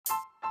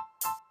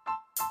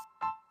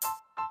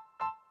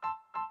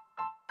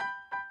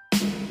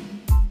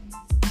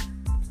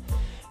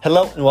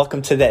Hello and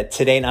welcome to the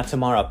Today Not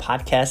Tomorrow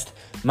podcast.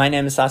 My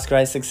name is Oscar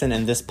Isaacson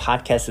and this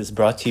podcast is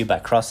brought to you by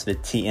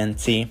CrossFit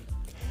TNT.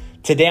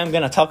 Today I'm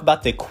going to talk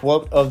about the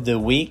quote of the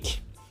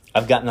week.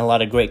 I've gotten a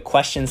lot of great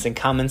questions and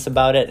comments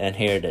about it, and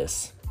here it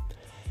is.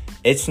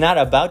 It's not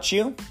about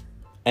you,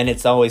 and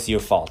it's always your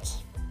fault.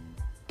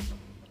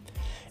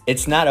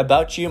 It's not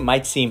about you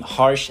might seem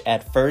harsh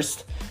at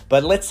first,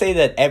 but let's say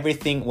that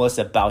everything was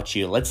about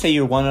you. Let's say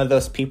you're one of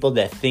those people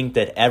that think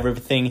that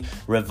everything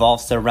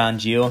revolves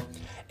around you.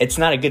 It's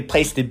not a good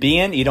place to be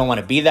in. You don't want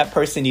to be that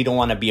person. You don't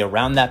want to be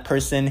around that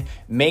person.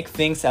 Make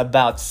things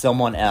about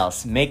someone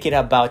else. Make it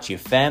about your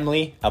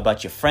family,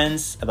 about your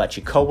friends, about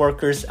your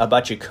coworkers,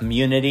 about your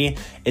community.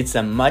 It's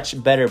a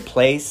much better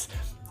place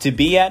to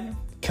be at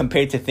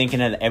compared to thinking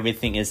that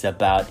everything is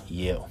about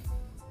you.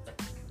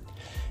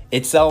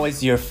 It's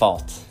always your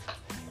fault.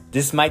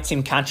 This might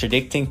seem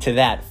contradicting to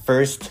that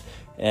first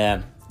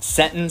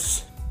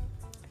sentence,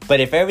 but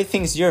if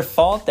everything's your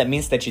fault, that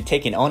means that you're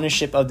taking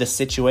ownership of the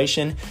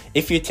situation.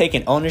 If you're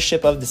taking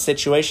ownership of the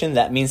situation,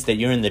 that means that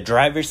you're in the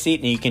driver's seat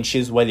and you can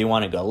choose whether you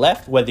want to go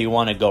left, whether you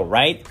want to go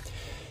right.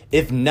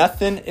 If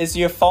nothing is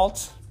your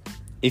fault,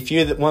 if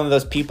you're one of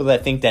those people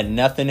that think that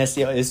nothing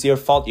is your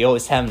fault, you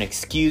always have an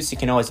excuse, you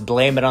can always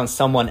blame it on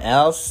someone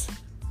else,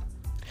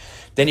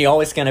 then you're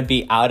always going to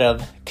be out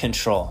of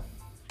control.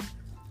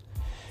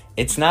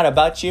 It's not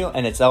about you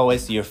and it's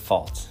always your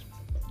fault.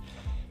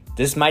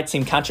 This might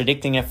seem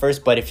contradicting at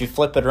first, but if you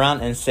flip it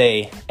around and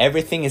say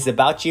everything is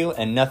about you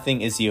and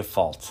nothing is your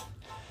fault.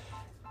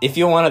 If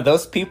you're one of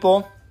those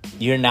people,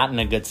 you're not in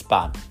a good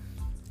spot.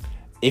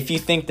 If you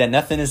think that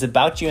nothing is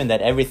about you and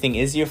that everything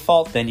is your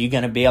fault, then you're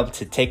going to be able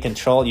to take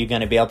control. You're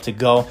going to be able to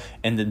go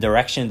in the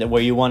direction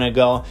where you want to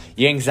go.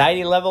 Your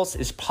anxiety levels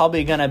is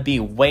probably going to be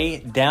way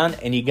down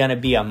and you're going to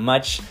be a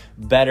much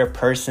better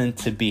person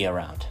to be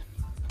around.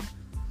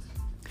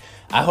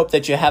 I hope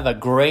that you have a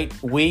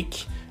great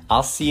week.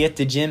 I'll see you at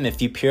the gym.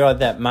 If you pure out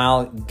that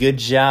mile, good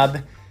job.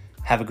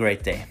 Have a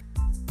great day.